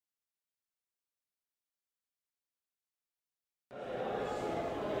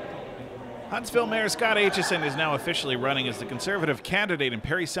Huntsville Mayor Scott Aitchison is now officially running as the Conservative candidate in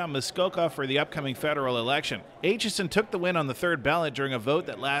Parry Sound Muskoka for the upcoming federal election. Aitchison took the win on the third ballot during a vote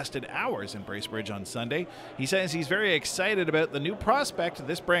that lasted hours in Bracebridge on Sunday. He says he's very excited about the new prospect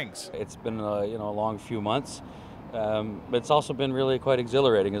this brings. It's been a long few months, but it's also been really quite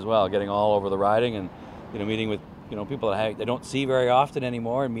exhilarating as well, getting all over the riding and meeting with people that I don't see very often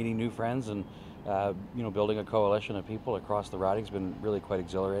anymore, and meeting new friends, and building a coalition of people across the riding has been really quite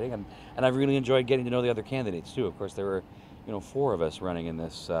exhilarating, and I've really enjoyed getting to know the other candidates too. Of course, there were four of us running in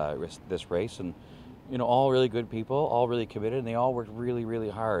this race, and all really good people, all really committed, and they all worked really, really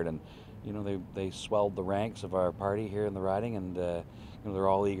hard, and they swelled the ranks of our party here in the riding, and they're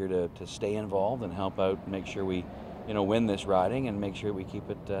all eager to stay involved and help out and make sure we win this riding and make sure we keep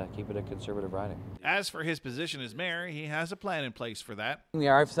it a Conservative riding. As for his position as mayor, he has a plan in place for that.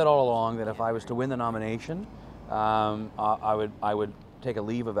 Yeah, I've said all along that if I was to win the nomination, I would take a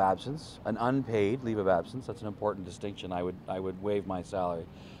leave of absence, an unpaid leave of absence. That's an important distinction. I would waive my salary.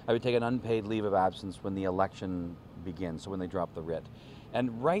 I would take an unpaid leave of absence when the election begins, so when they drop the writ.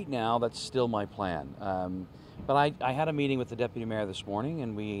 And right now, that's still my plan. But I had a meeting with the deputy mayor this morning,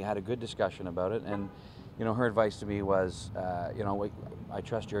 and we had a good discussion about it. And her advice to me was, I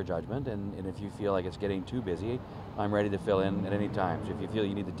trust your judgment, and if you feel like it's getting too busy, I'm ready to fill in at any time. So if you feel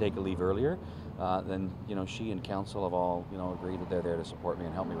you need to take a leave earlier, then she and council have all agreed that they're there to support me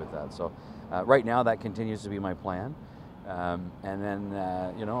and help me with that. So right now, that continues to be my plan. And then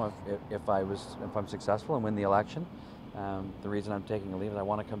if I'm successful and win the election, the reason I'm taking a leave is I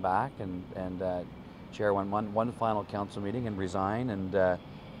want to come back and chair one final council meeting and resign, and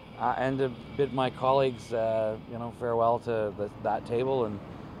to bid my colleagues, farewell to that table,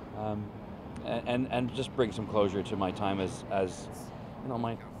 and just bring some closure to my time as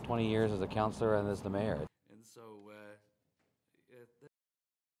my 20 years as a councillor and as the mayor. And so